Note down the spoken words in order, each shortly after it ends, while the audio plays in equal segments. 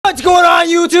on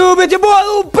YouTube? It's your boy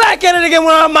Lou back at it again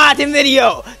with another Myteam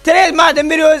video. Today's Myteam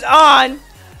video is on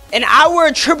an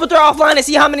hour triple threat offline to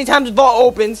see how many times the vault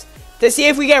opens, to see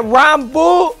if we get Ron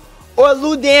Bull or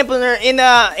Lou Dampener in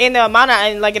the amount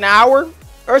of like an hour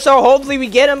or so. Hopefully we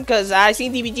get him, because I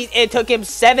seen DBG, it took him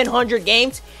 700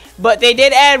 games. But they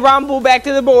did add Ron Bull back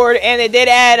to the board, and they did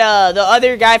add the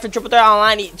other guy for triple threat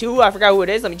online too. I forgot who it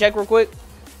is. Let me check real quick.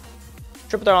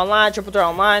 Triple threat online, triple threat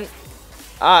online.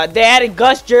 They added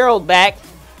Gus Gerald back.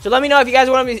 So let me know if you guys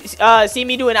want to see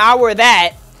me do an hour of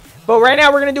that. But right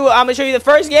now I'm going to show you the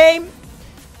first game.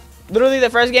 Literally the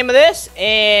first game of this.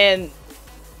 And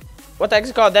what the heck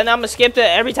is it called? Then I'm going to skip to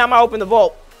every time I open the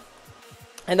vault.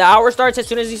 And the hour starts as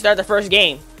soon as you start the first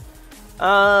game.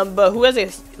 But who has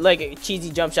a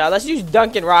cheesy jump shot? Let's use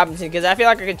Duncan Robinson, because I feel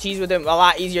like I can cheese with him a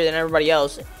lot easier than everybody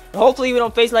else. And hopefully we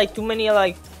don't face like too many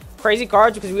like crazy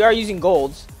cards, because we are using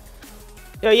golds.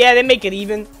 So yeah, they make it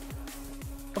even.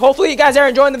 Hopefully you guys are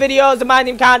enjoying the videos, the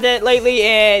Myteam content lately,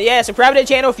 and yeah, subscribe to the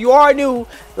channel if you are new.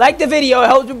 Like the video, it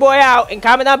helps your boy out, and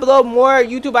comment down below more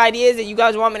YouTube ideas that you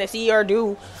guys want me to see or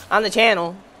do on the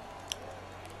channel.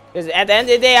 Because at the end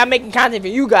of the day, I'm making content for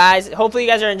you guys. Hopefully you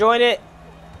guys are enjoying it.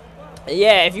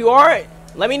 Yeah, if you aren't,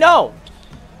 let me know.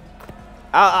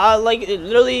 I'll like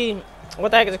literally,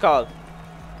 what the heck is it called?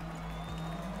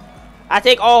 I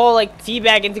take all like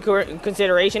feedback into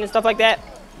consideration and stuff like that.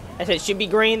 I said it should be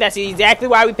green. That's exactly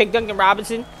why we picked Duncan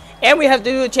Robinson. And we have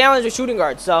to do a challenge with shooting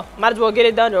guards, so might as well get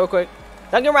it done real quick.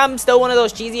 Duncan Robinson's still one of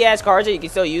those cheesy ass cards that you can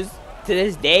still use to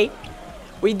this day.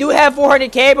 We do have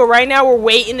 400k, but right now we're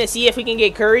waiting to see if we can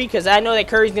get Curry, because I know that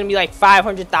Curry's gonna be like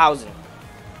 500,000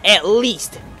 at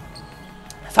least.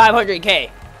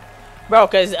 500k, bro,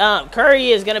 because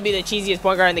Curry is gonna be the cheesiest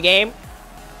point guard in the game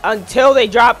until they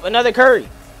drop another Curry.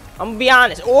 I'm gonna be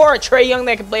honest, or a Trae Young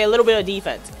that can play a little bit of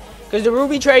defense, because the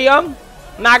Ruby Trae Young,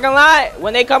 I'm not gonna lie,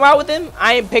 when they come out with him,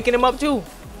 I am picking him up too.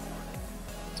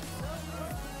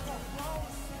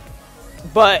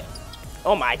 But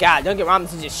oh my god, Duncan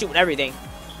Robinson just shooting everything.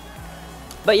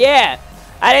 But yeah,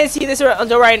 I didn't see this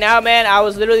until right now, man. I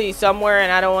was literally somewhere,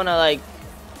 and I don't want to like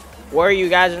worry you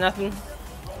guys or nothing.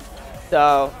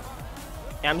 So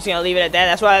yeah, I'm just gonna leave it at that.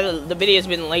 That's why the video's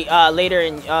been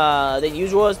later than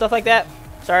usual and stuff like that.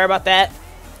 Sorry about that.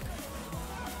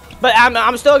 But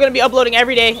I'm still gonna be uploading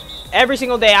every day, every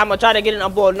single day. I'm gonna try to get an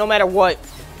upload no matter what.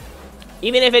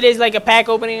 Even if it is like a pack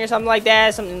opening or something like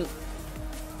that, something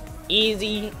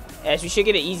easy. As we should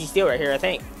get an easy steal right here, I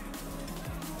think.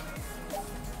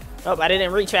 Oh, I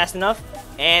didn't reach fast enough,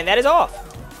 and that is off.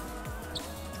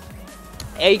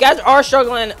 Hey, you guys are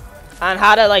struggling on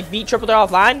how to like beat triple threat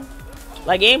offline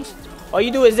like games. All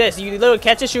you do is this: you literally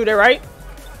catch a shooter, right?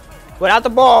 Without the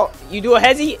ball, you do a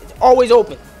hezzy, it's always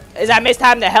open. As I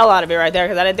mistimed the hell out of it right there,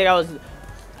 because I didn't think I was,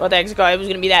 what the heck is it called, it was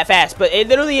gonna be that fast. But it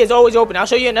literally is always open. I'll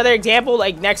show you another example,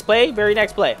 like next play, very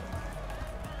next play.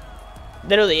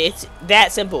 Literally, it's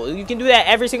that simple. You can do that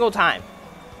every single time.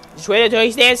 Just wait until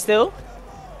he stands still,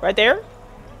 right there.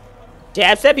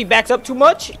 Jab step, he backs up too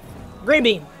much. Green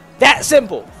beam, that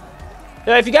simple.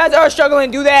 So if you guys are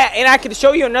struggling, do that, and I could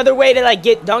show you another way to like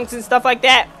get dunks and stuff like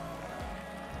that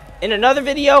in another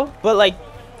video. But like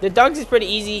the dunks is pretty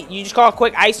easy. You just call a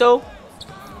quick ISO,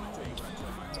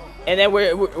 and then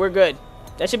we're good.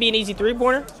 That should be an easy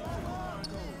three-pointer.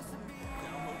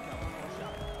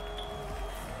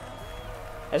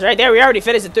 That's right there. We already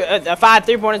finished the 5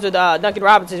 3-pointers with Duncan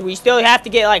Robinson. We still have to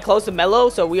get like close to Melo,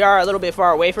 so we are a little bit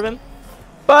far away from him.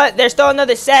 But there's still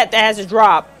another set that has to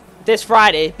drop this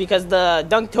Friday, because the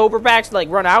Dunktober packs like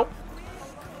run out.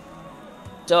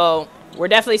 So we're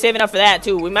definitely saving up for that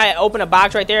too. We might open a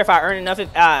box right there if I earn enough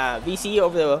VC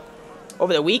over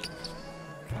the week,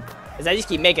 because I just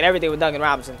keep making everything with Duncan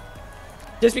Robinson.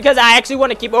 Just because I actually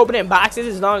want to keep opening boxes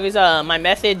as long as my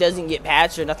method doesn't get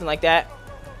patched or nothing like that.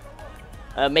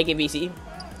 Making VC.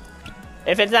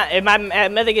 If my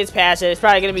method gets patched, it's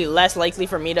probably gonna be less likely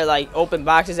for me to like open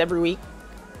boxes every week.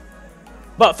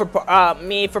 But for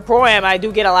for Pro-Am, I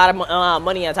do get a lot of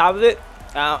money on top of it.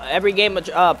 Every game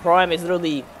of Pro-Am is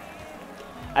literally,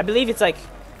 I believe it's like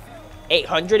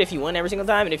 800 if you win every single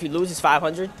time, and if you lose, it's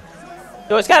 500.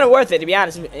 So it's kind of worth it, to be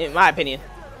honest, in my opinion.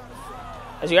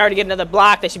 As we already get another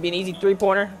block, that should be an easy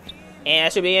three-pointer, and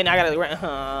that should be in. I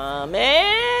gotta,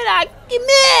 man, I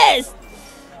missed.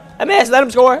 I missed. Let him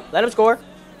score. Let him score.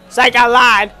 Psych, I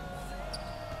lied.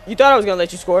 You thought I was gonna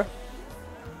let you score.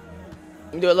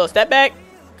 Let me do a little step back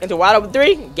into wide open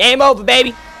 3. Game over,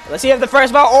 baby. Let's see if the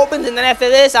first vault opens, and then after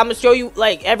this, I'm gonna show you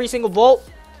like every single vault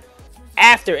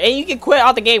after. And you can quit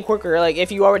out the game quicker, like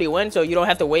if you already win, so you don't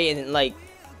have to wait and like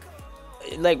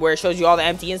where it shows you all the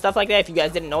empty and stuff like that. If you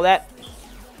guys didn't know that.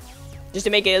 just to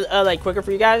make it like quicker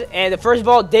for you guys. And the first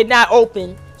vault did not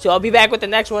open, so I'll be back with the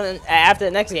next one after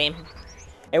the next game.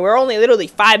 And we're only literally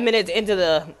 5 minutes into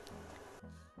the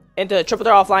triple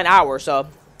threat offline hour. So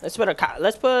let's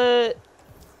put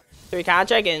 3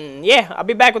 contract, and yeah, I'll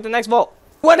be back with the next vault.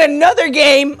 Won another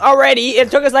game already.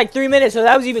 It took us like 3 minutes, so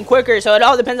that was even quicker. So it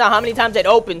all depends on how many times it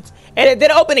opens. And it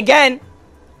did open again.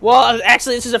 Well,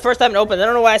 actually, this is the first time it opened. I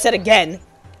don't know why I said again.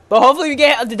 But hopefully we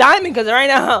get the diamond, because right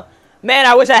now, man,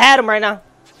 I wish I had him right now.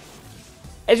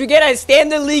 As we get a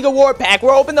standard league award pack,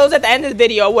 we'll open those at the end of the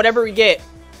video, whatever we get.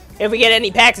 If we get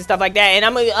any packs and stuff like that. And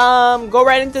I'm going to go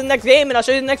right into the next game, and I'll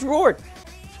show you the next reward.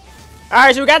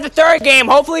 Alright, so we got the third game.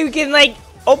 Hopefully we can, like,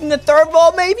 open the third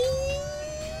vault, maybe?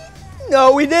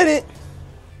 No, we didn't.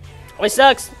 Which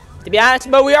sucks, to be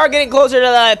honest. But we are getting closer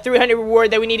to the 300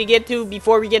 reward that we need to get to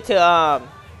before we get to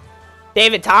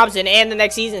David Thompson and the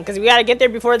next season. Because we got to get there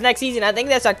before the next season. I think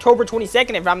that's October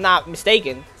 22nd, if I'm not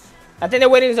mistaken. I think they're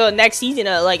waiting until the next season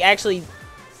to, like, actually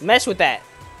mess with that.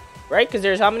 Right? Because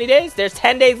there's how many days? There's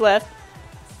 10 days left.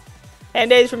 10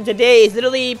 days from today is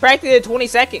literally practically the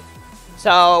 22nd.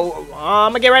 So,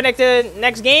 I'm going to get right next to the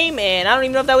next game, and I don't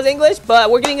even know if that was English, but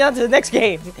we're getting on to the next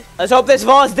game. Let's hope this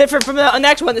vault is different from the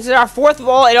next one. This is our 4th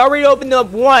vault. It already opened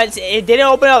up once. It didn't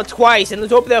open up twice, and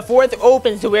let's hope the 4th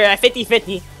opens, so we're at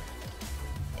 50-50.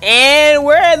 And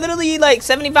we're at literally, like,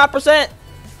 75%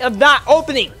 of not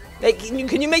opening. Like,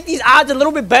 can you make these odds a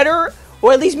little bit better?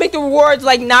 Or at least make the rewards,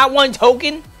 like, not 1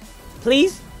 token?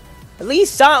 Please? At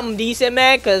least something decent,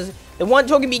 man, because the 1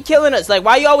 token be killing us. Like,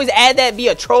 why you always add that be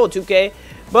a troll, 2K?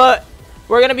 But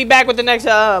we're going to be back with the next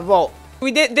vault.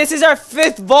 This is our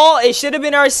 5th vault. It should have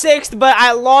been our 6th, but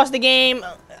I lost the game.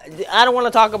 I don't want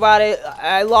to talk about it.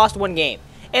 I lost 1 game.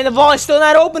 And the vault is still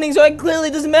not opening, so it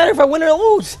clearly doesn't matter if I win or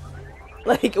lose.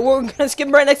 Like, we're going to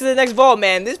skip right next to the next vault,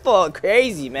 man. This vault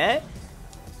crazy, man.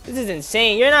 This is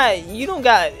insane. You don't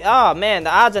got, oh, man,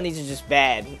 the odds on these are just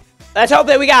bad. Let's hope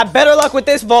that we got better luck with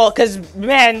this vault, because,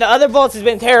 man, the other vaults has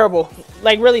been terrible.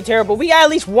 Like, really terrible. We got at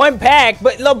least 1 pack,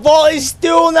 but the vault is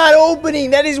still not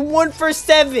opening. That is 1 for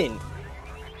 7.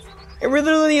 And we're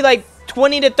literally, like,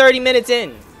 20 to 30 minutes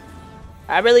in.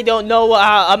 I really don't know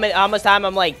how much time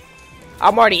I'm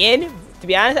already in, to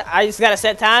be honest. I just got a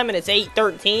set time, and it's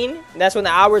 8:13. That's when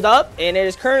the hour's up, and it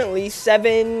is currently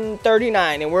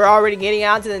 7:39, and we're already getting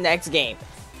on to the next game.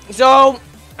 So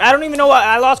I don't even know what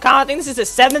I lost count. I think this is the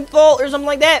 7th vault or something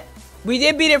like that. We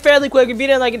did beat it fairly quick. We beat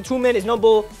it like in 2 minutes, no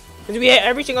bull. Because we hit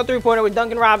every single 3-pointer with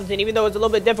Duncan Robinson, even though it's a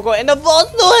little bit difficult. And the vault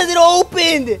still hasn't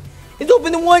opened. It's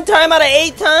opened 1 time out of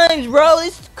 8 times, bro.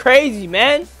 It's crazy,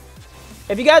 man.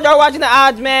 If you guys are watching the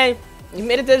odds, man, you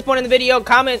made it to this point in the video,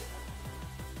 comment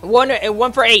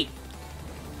 1 for 8.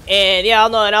 And yeah, I'll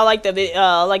know, and I like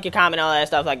your comment and all that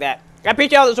stuff like that. I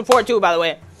appreciate all the support too, by the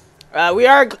way. We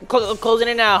are closing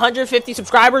in at 150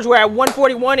 subscribers. We're at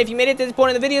 141. If you made it to this point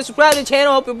in the video, subscribe to the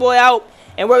channel. Help your boy out.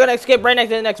 And we're going to skip right next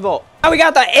to the next vault. Now we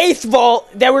got the 8th vault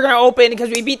that we're going to open because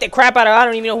we beat the crap out of, I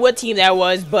don't even know what team that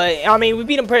was. But, I mean, we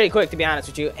beat them pretty quick, to be honest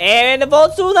with you. And the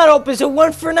vault's still not open, so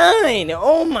 1 for 9.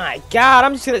 Oh, my God.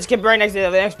 I'm just going to skip right next to the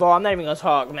next vault. I'm not even going to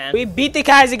talk, man. We beat the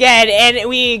guys again, and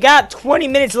we got 20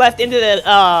 minutes left into the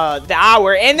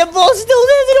hour. And the vault still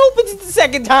hasn't opened. It's the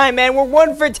 2nd time, man. We're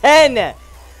 1 for 10.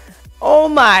 Oh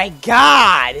my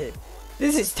God,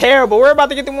 this is terrible. We're about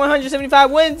to get the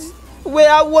 175 wins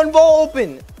without 1 vault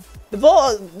open. The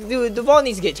vault, dude, the vault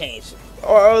needs to get changed,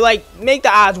 or like make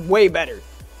the odds way better.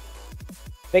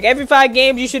 Like every 5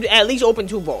 games, you should at least open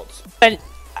 2 vaults. And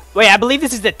wait, I believe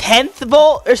this is the 10th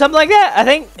vault or something like that. I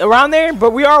think around there,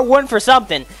 but we are 1 for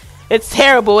something. It's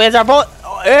terrible. As our vault,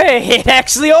 it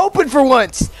actually opened for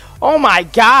once. Oh my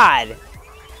God,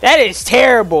 that is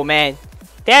terrible, man.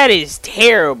 That is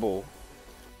terrible.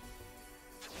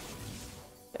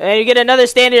 And you get another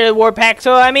standard award pack.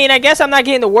 So, I mean, I guess I'm not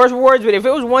getting the worst rewards. But if it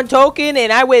was 1 token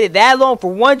and I waited that long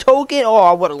for 1 token, oh,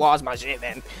 I would have lost my shit,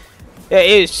 man.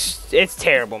 It's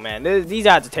terrible, man. These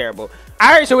odds are terrible.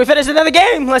 Alright, so we finished another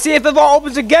game. Let's see if the vault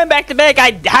opens again back-to-back.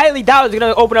 I highly doubt it's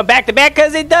going to open up back-to-back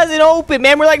because it doesn't open,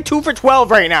 man. We're like 2 for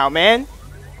 12 right now, man.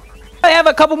 I have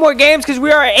a couple more games because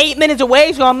we are 8 minutes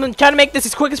away. So, I'm trying to make this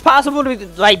as quick as possible to,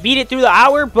 like, beat it through the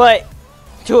hour. But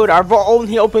dude, our vault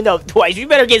only opened up twice. We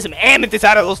better get some amethyst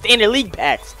out of those standard league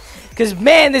packs. Because,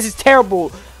 man, this is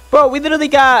terrible. Bro, we literally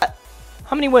got,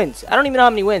 how many wins? I don't even know how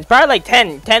many wins. Probably like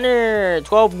 10 or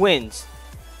 12 wins.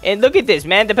 And look at this,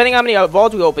 man. Depending on how many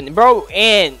vaults we open. Bro,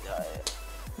 and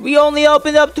we only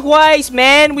opened up twice,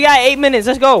 man. We got 8 minutes.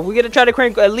 Let's go. We're going to try to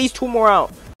crank at least 2 more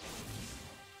out.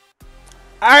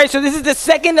 Alright, so this is the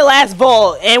 2nd to last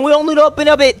vault. And we only opened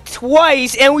up it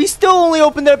twice. And we still only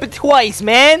opened up it twice,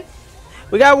 man.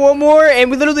 We got one more, and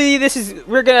we literally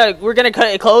we're gonna cut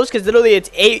it close because literally it's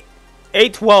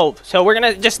 8-12. So we're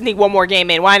gonna just sneak one more game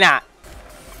in. Why not?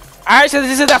 All right, so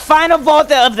this is the final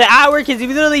vault of the hour because we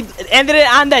literally ended it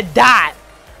on the dot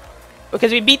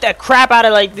because we beat the crap out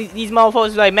of like these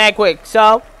motherfuckers like mad quick.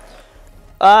 So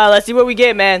let's see what we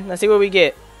get, man. Let's see what we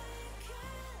get.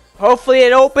 Hopefully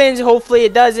it opens. Hopefully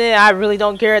it doesn't. I really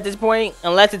don't care at this point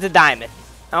unless it's a diamond.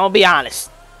 I'm gonna be honest.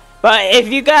 But if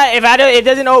it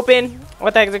doesn't open,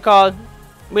 what the heck is it called?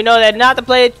 We know that not to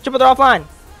play triple threat offline.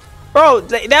 Bro,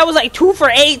 that was like 2 for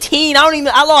 18.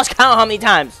 I lost count how many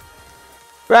times.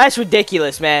 Bro, that's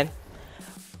ridiculous, man.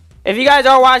 If you guys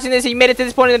are watching this and you made it to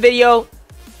this point in the video,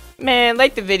 man,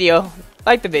 like the video.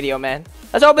 Like the video, man.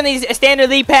 Let's open these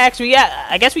standard league packs.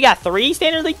 I guess we got 3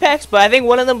 standard league packs, but I think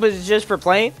one of them was just for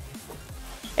playing.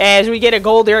 As we get a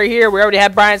gold right here, we already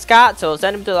have Bryant Scott, so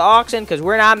send him to the auction because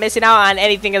we're not missing out on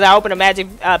anything as I opened a magic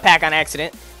pack on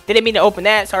accident. Didn't mean to open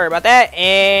that. Sorry about that.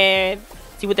 And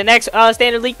see what the next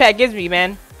standard league pack gives me,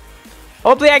 man.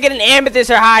 Hopefully I get an amethyst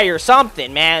or higher,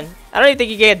 something, man. I don't even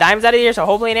think you get diamonds out of here, so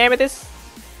hopefully an amethyst.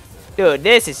 Dude,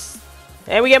 this is...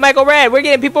 And we get Michael Red. We're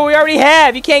getting people we already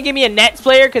have. You can't give me a Nets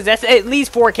player because that's at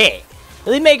least 4K. At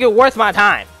least make it worth my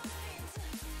time.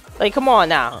 Like, come on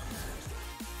now.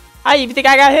 I even think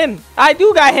I got him. I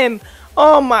do got him.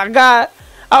 Oh my god.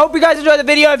 I hope you guys enjoyed the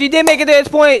video. If you did make it to this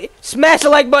point, smash the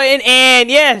like button. And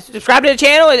yeah, subscribe to the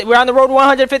channel. We're on the road to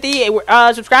 150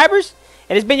 subscribers.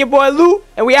 And it's been your boy Lou.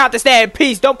 And we out to stay.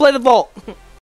 Peace. Don't play the vault.